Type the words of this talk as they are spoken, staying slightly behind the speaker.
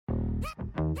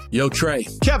Yo, Trey.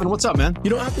 Kevin, what's up, man? You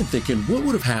know, I've been thinking, what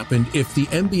would have happened if the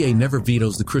NBA never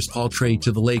vetoes the Chris Paul trade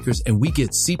to the Lakers and we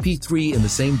get CP3 in the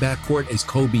same backcourt as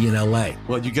Kobe in LA?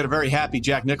 Well, you get a very happy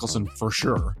Jack Nicholson, for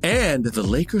sure. And the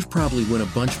Lakers probably win a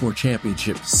bunch more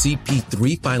championships.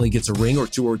 CP3 finally gets a ring or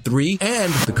two or three,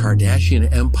 and the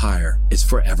Kardashian empire is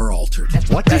forever altered.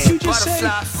 What did you just say?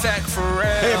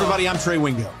 Hey, everybody, I'm Trey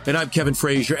Wingo. And I'm Kevin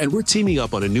Frazier, and we're teaming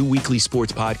up on a new weekly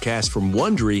sports podcast from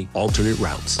Wondery, Alternate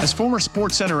Routes. As former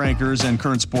Sports Center anchors and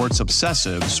current sports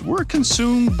obsessives, we're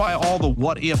consumed by all the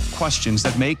what-if questions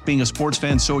that make being a sports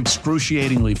fan so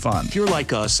excruciatingly fun. If you're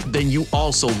like us, then you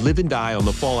also live and die on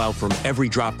the fallout from every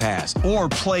drop pass. Or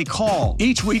play call.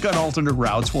 Each week on Alternate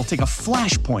Routes, we'll take a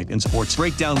flashpoint in sports,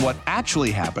 break down what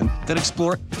actually happened, then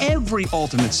explore every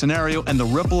alternate scenario and the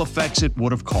ripple effects it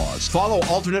would have caused. Follow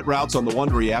Alternate Routes on the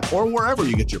Wondery app or wherever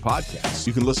you get your podcasts.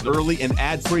 You can listen early and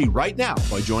ad-free right now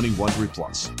by joining Wondery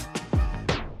Plus.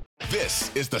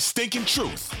 This is the Stinkin'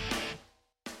 Truth.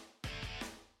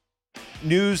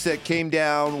 News that came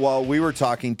down while we were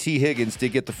talking, T. Higgins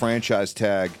did get the franchise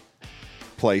tag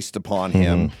placed upon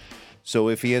him. So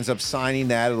if he ends up signing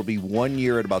that, it'll be 1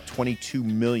 year at about $22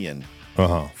 million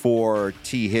for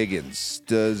T. Higgins.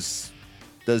 Does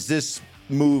this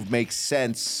move make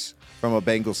sense from a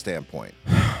Bengals standpoint?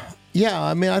 Yeah,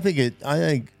 I mean, I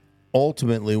think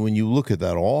ultimately when you look at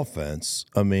that offense,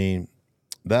 I mean,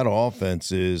 that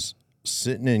offense is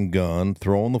sitting in gun,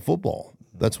 throwing the football.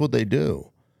 That's what they do.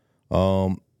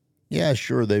 Yeah,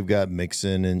 sure, they've got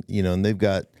Mixon and they've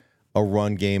got a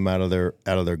run game out of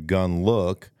their gun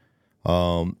look.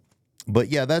 But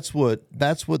yeah, that's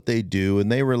what they do,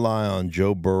 and they rely on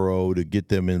Joe Burrow to get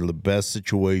them into the best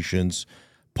situations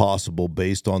possible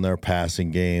based on their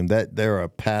passing game. That they're a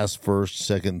pass first,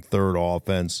 second, third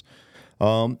offense.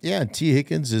 Yeah, T.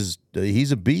 Higgins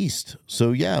he's a beast.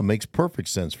 So yeah, it makes perfect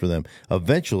sense for them.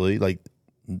 Eventually,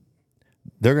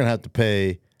 they're gonna have to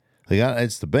pay.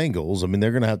 It's the Bengals. I mean,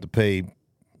 they're gonna have to pay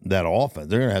that offense.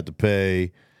 They're gonna have to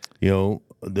pay, the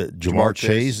Jamar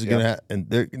Chase is gonna and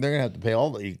they're gonna have to pay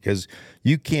all because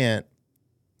you can't.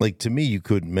 To me, you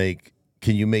couldn't make.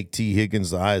 Can you make T. Higgins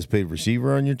the highest paid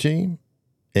receiver on your team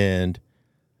and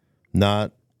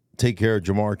not take care of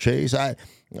Jamar Chase?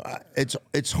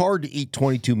 It's hard to eat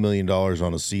 $22 million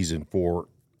on a season for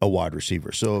a wide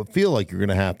receiver. So I feel like you're going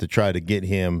to have to try to get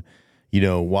him,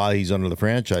 while he's under the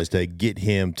franchise tag, get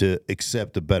him to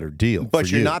accept a better deal. But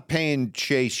you're not paying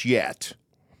Chase yet,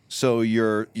 so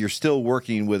you're still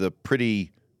working with a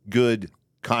pretty good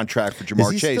contract for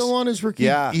Jamar Chase. Is he still on his rookie?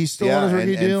 Yeah, he's still on his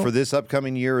rookie deal and for this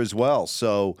upcoming year as well.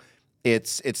 So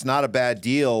it's not a bad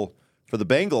deal for the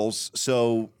Bengals.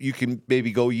 So you can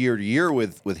maybe go year to year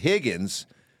with Higgins.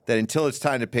 That until it's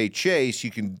time to pay Chase, you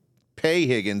can pay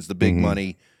Higgins the big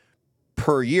money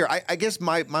per year. I guess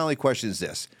my only question is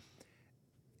this: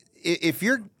 if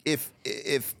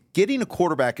getting a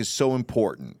quarterback is so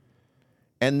important,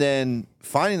 and then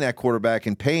finding that quarterback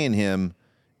and paying him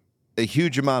a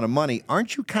huge amount of money,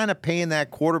 aren't you kind of paying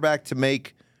that quarterback to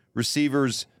make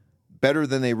receivers better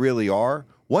than they really are?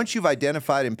 Once you've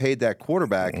identified and paid that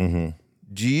quarterback,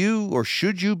 do you or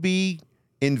should you be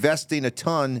investing a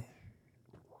ton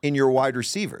in your wide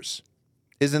receivers?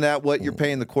 Isn't that what you're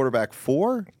paying the quarterback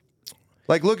for?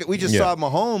 Look, we just saw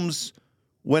Mahomes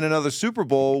win another Super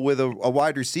Bowl with a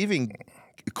wide receiving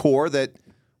core that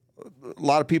a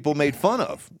lot of people made fun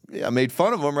of. Yeah, made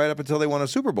fun of them right up until they won a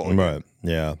Super Bowl. Right.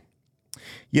 Yeah.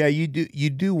 Yeah, you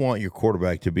do want your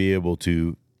quarterback to be able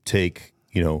to take,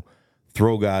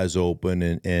 throw guys open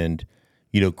and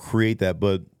create that.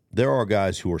 But there are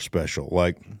guys who are special.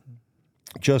 Like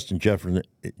Justin Jefferson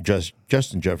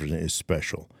is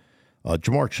special.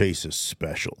 Jamar Chase is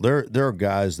special. There are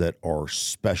guys that are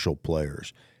special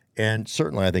players. And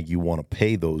certainly I think you want to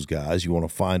pay those guys. You want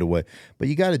to find a way. But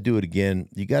you got to do it again.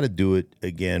 You got to do it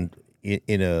again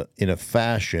in a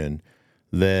fashion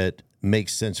that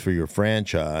makes sense for your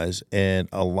franchise and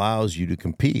allows you to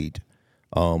compete.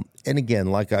 And again,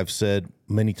 like I've said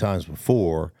many times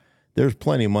before, there's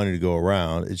plenty of money to go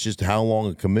around. It's just how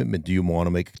long a commitment do you want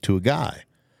to make to a guy?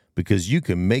 Because you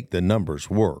can make the numbers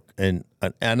work. And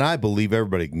I believe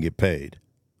everybody can get paid.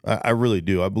 I really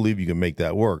do. I believe you can make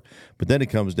that work. But then it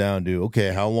comes down to,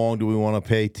 okay, how long do we want to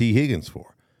pay T. Higgins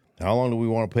for? How long do we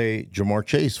want to pay Jamar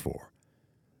Chase for?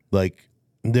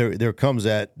 There comes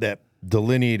that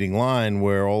delineating line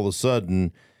where all of a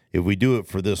sudden, if we do it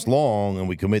for this long and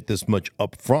we commit this much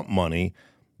upfront money,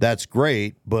 that's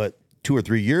great. But 2 or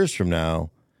 3 years from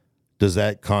now, does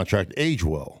that contract age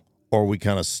well? Or are we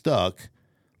kind of stuck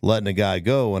letting a guy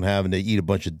go and having to eat a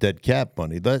bunch of dead cap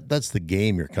money? That's the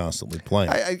game you're constantly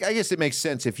playing. I guess it makes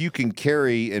sense if you can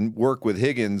carry and work with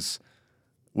Higgins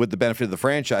with the benefit of the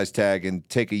franchise tag and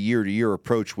take a year-to-year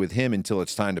approach with him until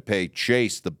it's time to pay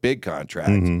Chase the big contract.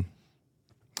 Mm-hmm.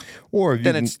 Or if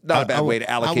then it's not a bad way to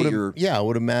allocate your. Yeah, I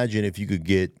would imagine if you could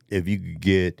get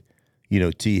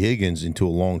T. Higgins into a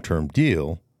long-term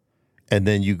deal, and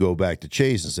then you go back to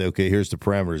Chase and say, okay, here's the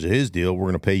parameters of his deal. We're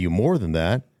going to pay you more than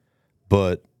that,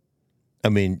 but I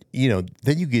mean,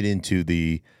 then you get into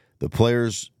the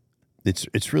players.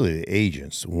 It's really the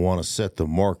agents who want to set the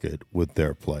market with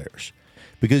their players,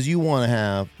 because you want to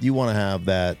have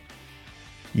that,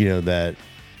 that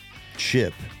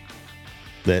chip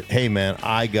that, hey man,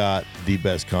 I got the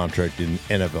best contract in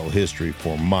NFL history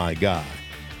for my guy,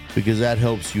 because that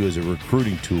helps you as a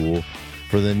recruiting tool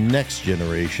for the next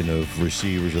generation of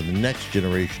receivers or the next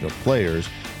generation of players,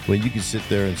 when you can sit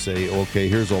there and say, okay,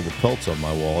 here's all the pelts on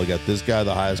my wall. I got this guy,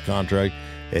 the highest contract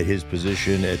at his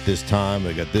position at this time.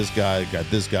 I got this guy, I got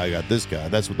this guy, I got this guy.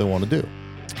 That's what they want to do.